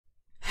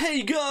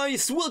Hey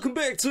guys, welcome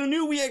back to a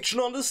new reaction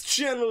on this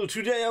channel.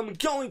 Today I'm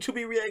going to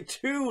be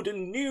reacting to the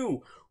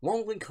new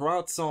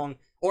Quartz song.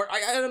 Or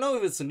I don't know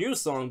if it's a new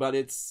song, but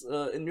it's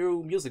a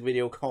new music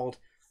video called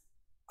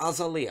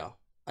Azalea.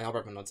 I hope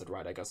I pronounced it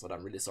right, I guess, but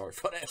I'm really sorry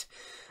for that.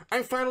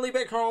 I'm finally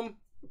back home.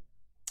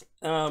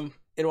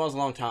 It was a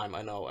long time,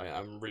 I know.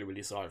 I'm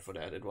really sorry for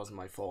that. It wasn't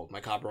my fault. My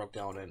car broke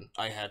down and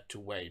I had to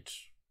wait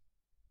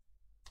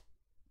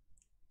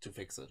to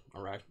fix it.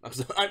 All right,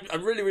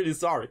 I'm really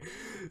sorry.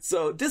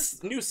 So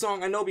this new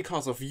song I know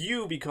because of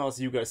you, because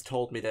you guys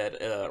told me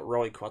that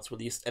Quartz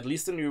released at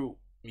least a new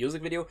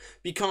music video,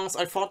 because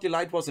I thought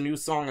Delight was a new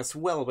song as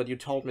well, but you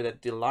told me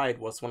that Delight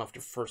was one of the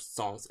first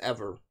songs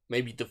ever,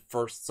 maybe the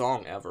first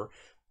song ever.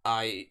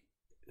 I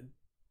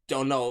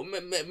don't know,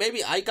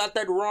 maybe I got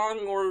that wrong,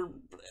 or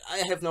I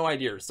have no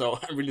idea, so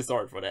I'm really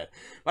sorry for that.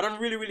 But I'm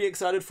really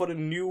excited for the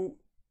new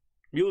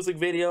music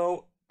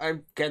video. I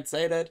can't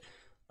say that.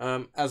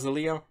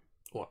 Azalea,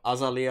 or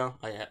Azalea,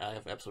 I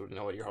have absolutely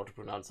no idea how to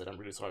pronounce it. I'm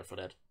really sorry for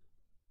that.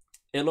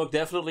 It looked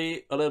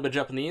definitely a little bit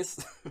Japanese.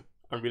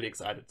 I'm really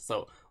excited,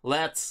 so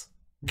let's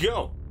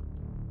go!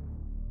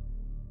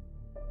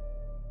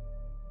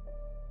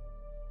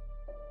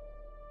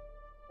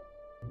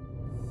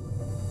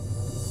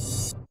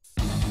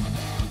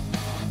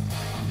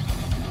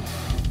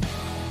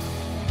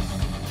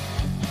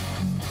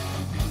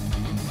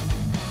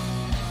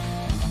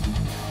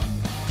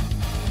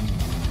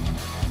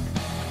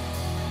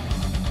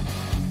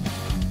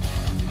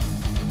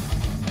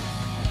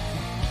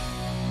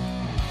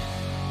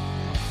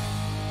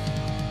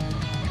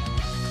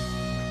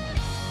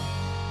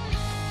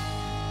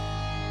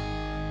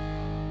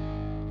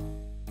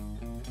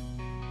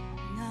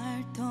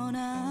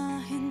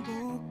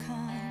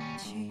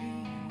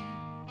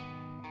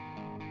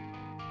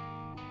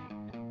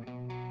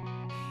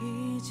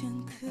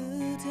 이젠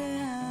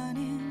그대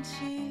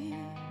아닌지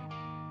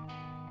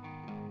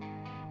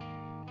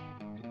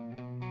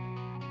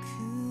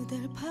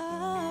그댈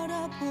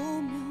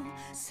바라보며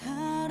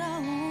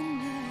살아온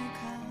내가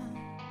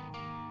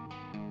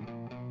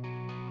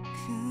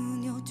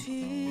그녀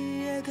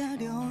뒤에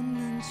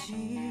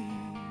가렸는지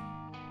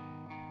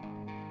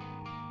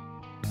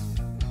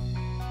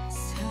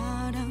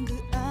사랑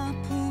그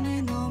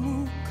아픔이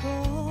너무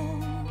커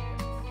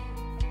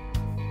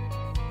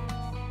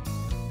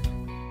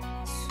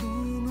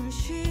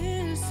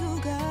쉴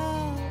수가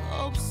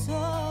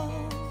없어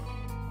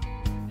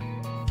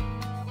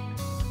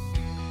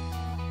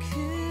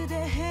그대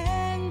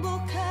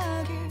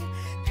행복하길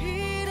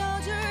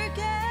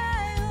빌어줄게요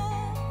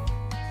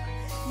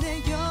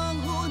내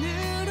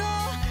영혼으로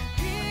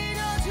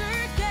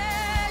빌어줄게요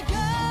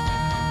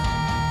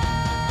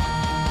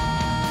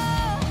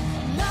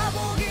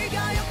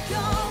나보기가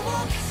역겨워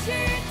가실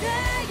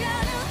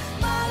때에는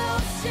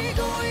말없이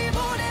고이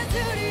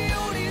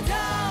보내드리오리다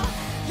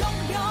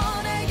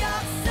영변의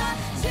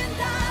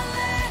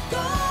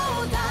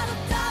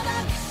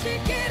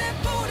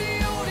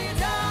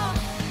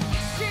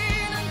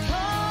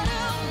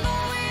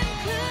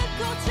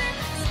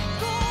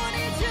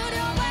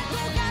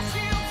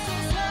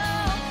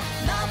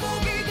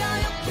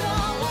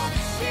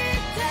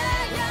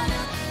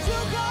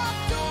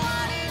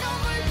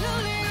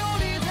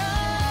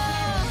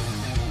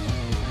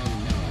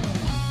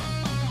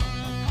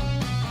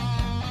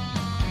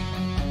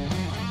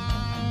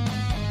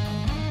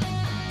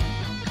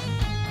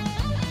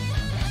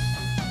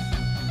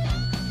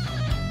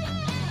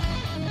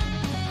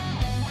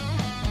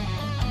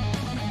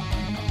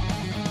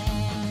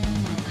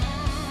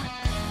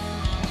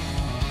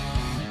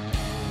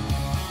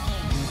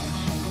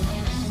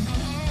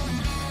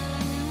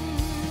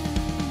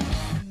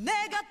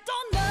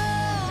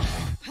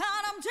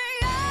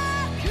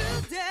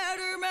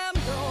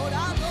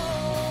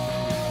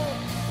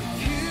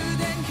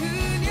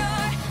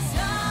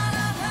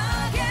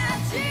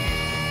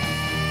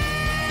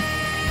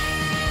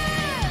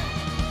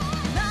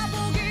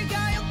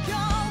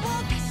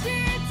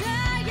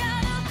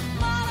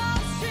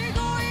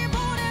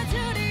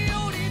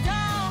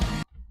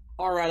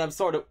Alright, I'm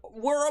sort of.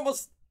 We're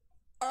almost.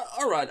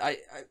 Alright,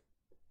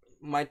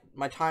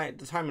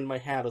 the time in my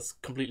head is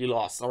completely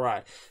lost.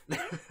 Alright,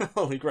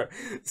 holy crap.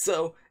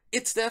 So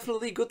it's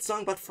definitely a good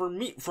song, but for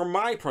me, from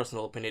my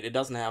personal opinion, it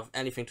doesn't have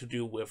anything to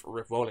do with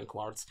Rolling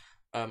Quartz.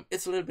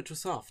 It's a little bit too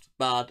soft,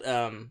 but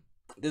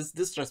this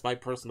is just my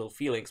personal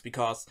feelings,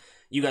 because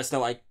you guys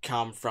know I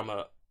come from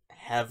a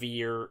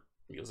heavier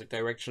music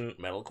direction,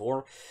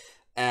 metalcore.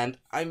 And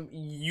I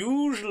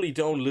usually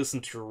don't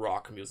listen to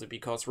rock music,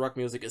 because rock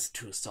music is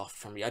too soft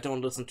for me. I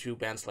don't listen to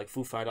bands like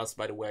Foo Fighters,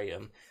 by the way.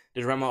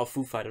 The drummer of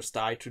Foo Fighters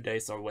died today,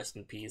 so rest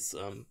in peace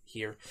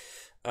here.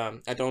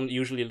 I don't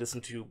usually listen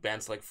to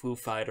bands like Foo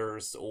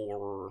Fighters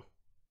or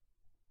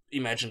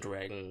Imagine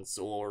Dragons,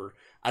 or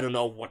I don't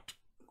know what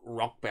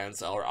rock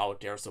bands are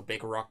out there, so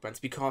big rock bands,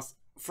 because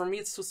for me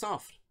it's too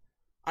soft.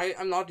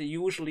 I'm not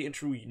usually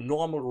into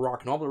normal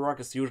rock. Normal rock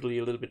is usually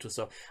a little bit too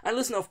soft. I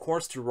listen, of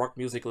course, to rock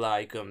music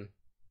like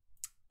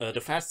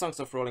the fast songs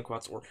of Rolling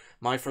Quartz, or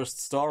My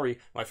First Story.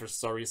 My First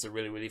Story is a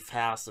really, really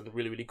fast and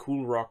really, really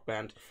cool rock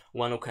band.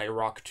 One OK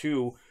Rock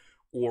 2,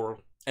 or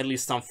at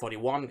least Sum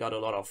 41 got a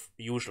lot of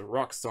usual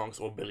rock songs,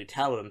 or Billy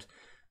Talent.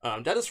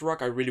 That is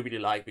rock I really, really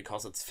like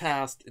because it's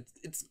fast.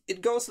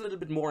 It goes a little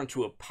bit more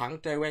into a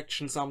punk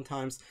direction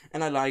sometimes,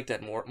 and I like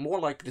that more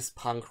like this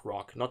punk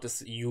rock, not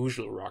this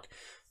usual rock.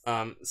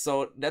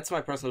 So that's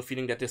my personal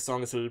feeling, that this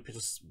song is a little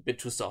bit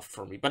too soft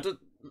for me. But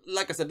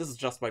like I said, this is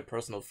just my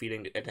personal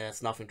feeling. It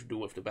has nothing to do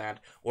with the band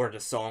or the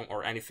song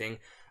or anything.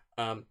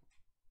 The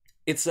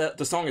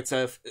song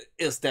itself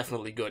is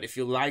definitely good. If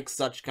you like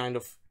such kind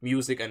of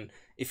music, and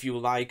if you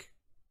like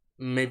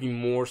maybe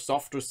more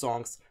softer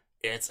songs,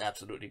 it's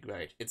absolutely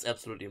great. It's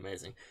absolutely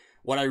amazing.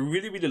 What I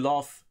really, really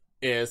love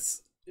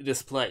is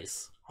this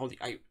place. Holy,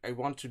 I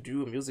want to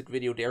do a music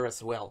video there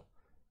as well.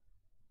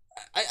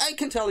 I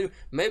can tell you,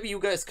 maybe you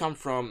guys come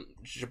from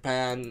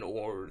Japan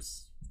or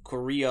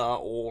Korea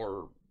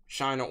or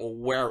China or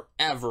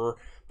wherever,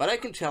 but I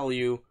can tell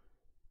you,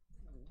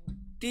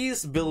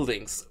 these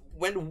buildings,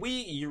 when we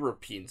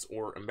Europeans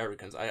or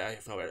Americans, I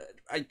have no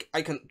idea,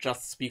 I can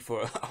just speak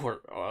for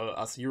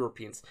us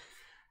Europeans.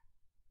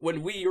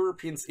 When we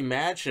Europeans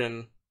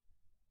imagine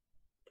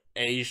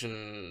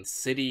Asian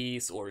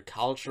cities or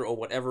culture or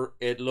whatever,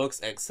 it looks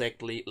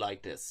exactly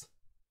like this.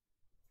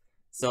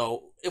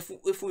 So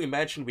if we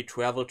imagine we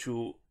travel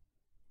to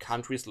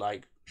countries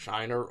like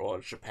China or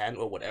Japan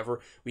or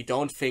whatever, we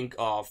don't think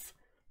of,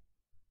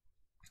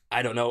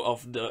 I don't know,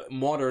 of the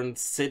modern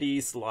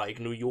cities like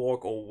New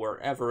York or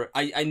wherever.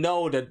 I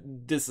know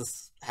that this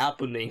is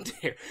happening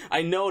there.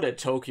 I know that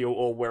Tokyo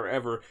or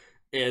wherever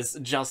is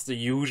just the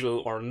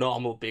usual or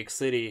normal big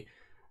city,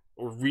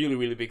 or really,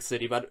 really big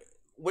city, but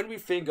when we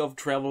think of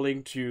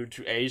traveling to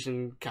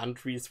Asian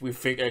countries, we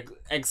think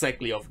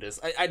exactly of this.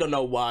 I don't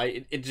know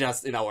why, it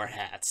just in our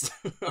heads.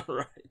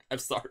 Alright, I'm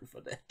sorry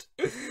for that.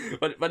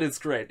 But it's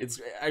great.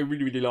 I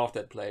really, really love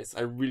that place.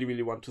 I really,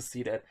 really want to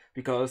see that,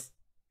 because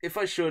if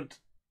I should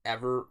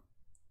ever,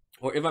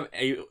 or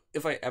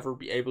if I ever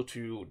be able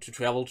to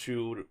travel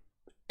to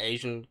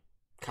Asian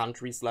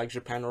countries like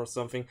Japan or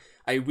something,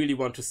 I really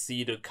want to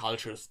see the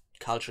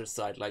culture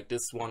side like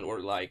this one, or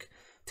like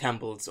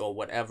temples or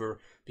whatever,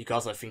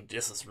 because I think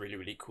this is really,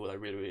 really cool. I'm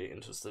really, really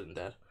interested in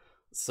that.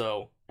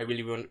 So I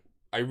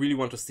really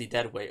want to see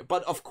that way.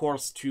 But of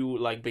course, to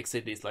like big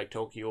cities like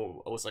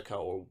Tokyo, Osaka,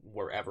 or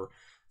wherever.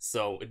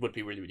 So it would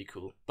be really, really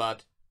cool.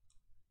 But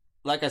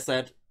like I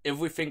said, if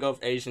we think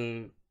of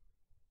Asian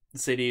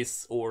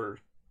cities or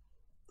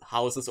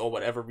houses or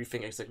whatever, we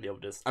think exactly of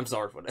this. I'm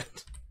sorry for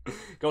that.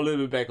 Go a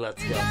little bit back,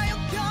 let's go.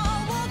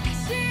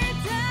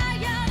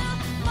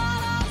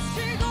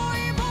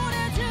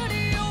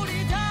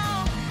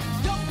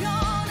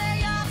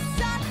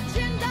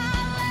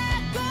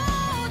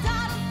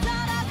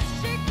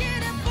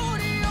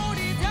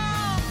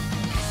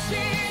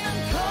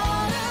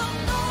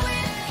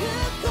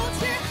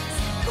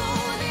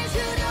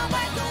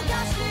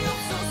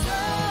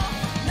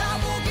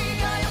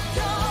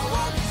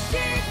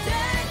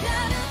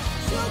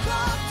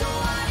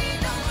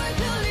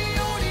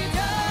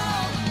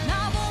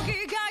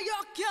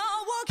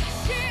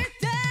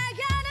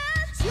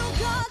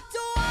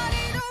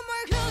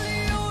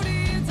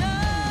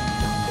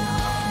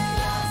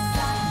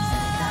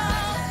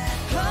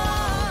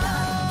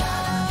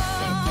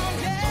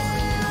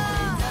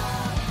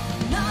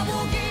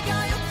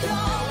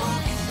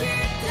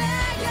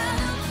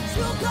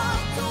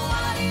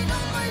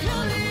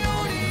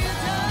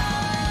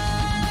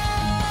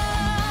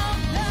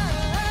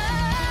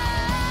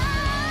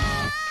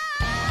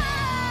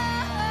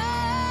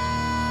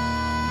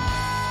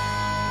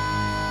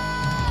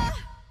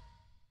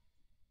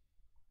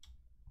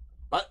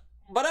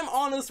 But I'm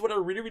honest, what I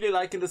really, really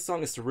like in this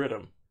song is the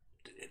rhythm.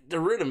 The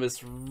rhythm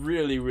is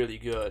really, really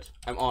good.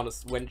 I'm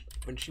honest, when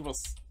she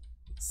was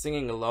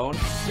singing alone.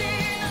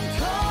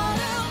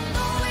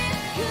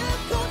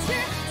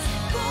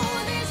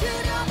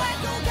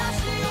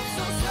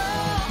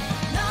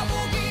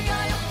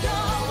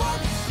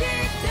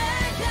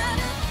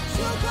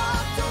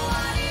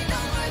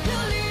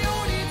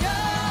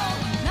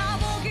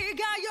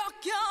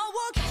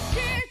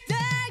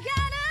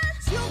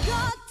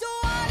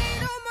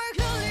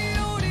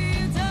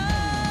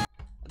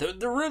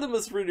 The rhythm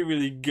is really,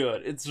 really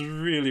good. It's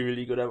really,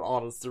 really good, I'm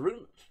honest. The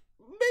rhythm,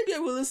 maybe I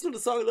will listen to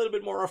the song a little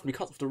bit more often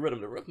because of the rhythm.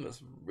 The rhythm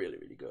is really,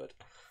 really good.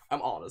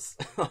 I'm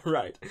honest.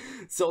 Alright.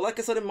 So like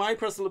I said, in my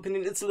personal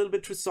opinion, it's a little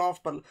bit too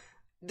soft, but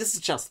this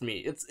is just me.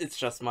 It's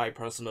just my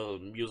personal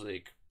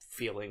music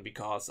feeling,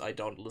 because I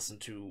don't listen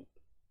to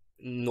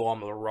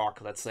normal rock,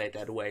 let's say it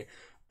that way.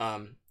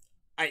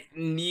 I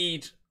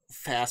need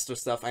faster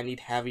stuff, I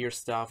need heavier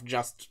stuff,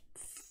 just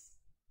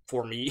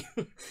for me.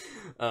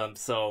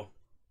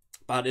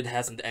 But it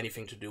hasn't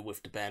anything to do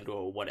with the band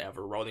or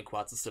whatever. Rolling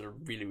Quartz is still a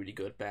really, really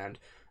good band.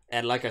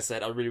 And like I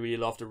said, I really, really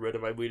love the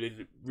rhythm. I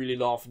really, really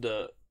love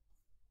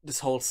this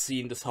whole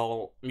scene, this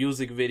whole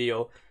music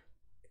video.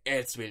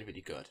 It's really,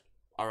 really good.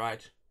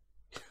 Alright?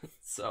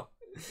 So,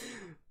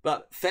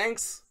 but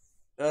thanks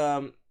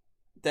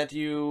that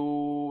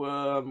you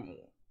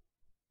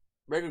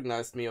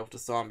recognized me of the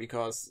song,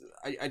 because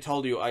I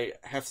told you I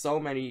have so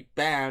many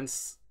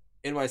bands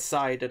in my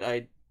site that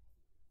I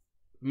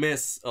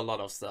miss a lot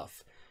of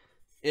stuff.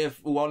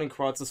 If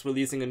Quartz is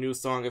releasing a new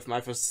song, if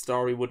My First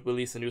Story would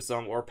release a new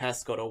song, or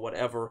Passcode or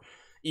whatever,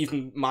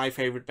 even my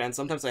favorite band,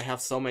 sometimes I have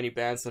so many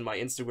bands in my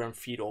Instagram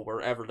feed or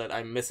wherever that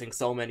I'm missing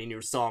so many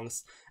new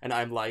songs, and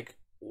I'm like,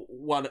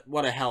 what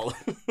the hell?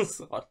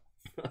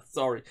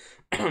 Sorry.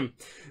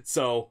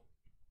 So,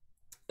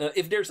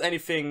 if there's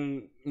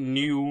anything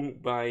new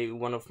by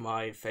one of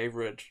my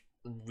favorite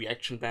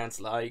reaction bands,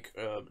 like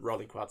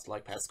Rolling Quartz,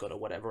 like Passcode or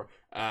whatever,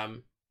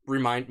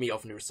 remind me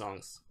of new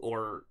songs,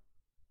 or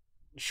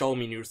show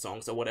me new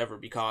songs or whatever,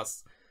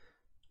 because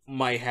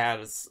my head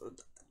is...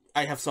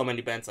 I have so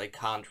many bands I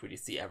can't really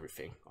see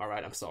everything.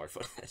 Alright, I'm sorry for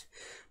that.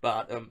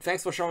 But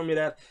thanks for showing me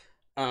that.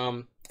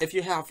 If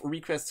you have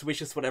requests,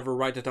 wishes, whatever,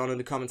 write it down in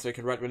the comments, or you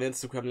can write me an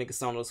Instagram, link is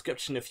down in the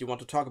description. If you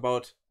want to talk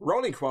about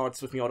Rolling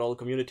Quartz with me or the whole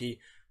community,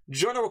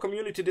 join our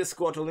community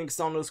Discord, the link is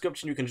down in the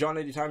description. You can join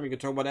anytime, you can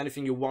talk about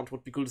anything you want,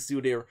 would be cool to see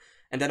you there.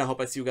 And then I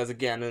hope I see you guys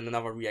again in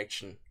another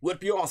reaction. Would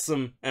be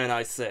awesome, and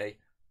I say,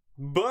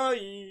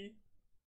 bye!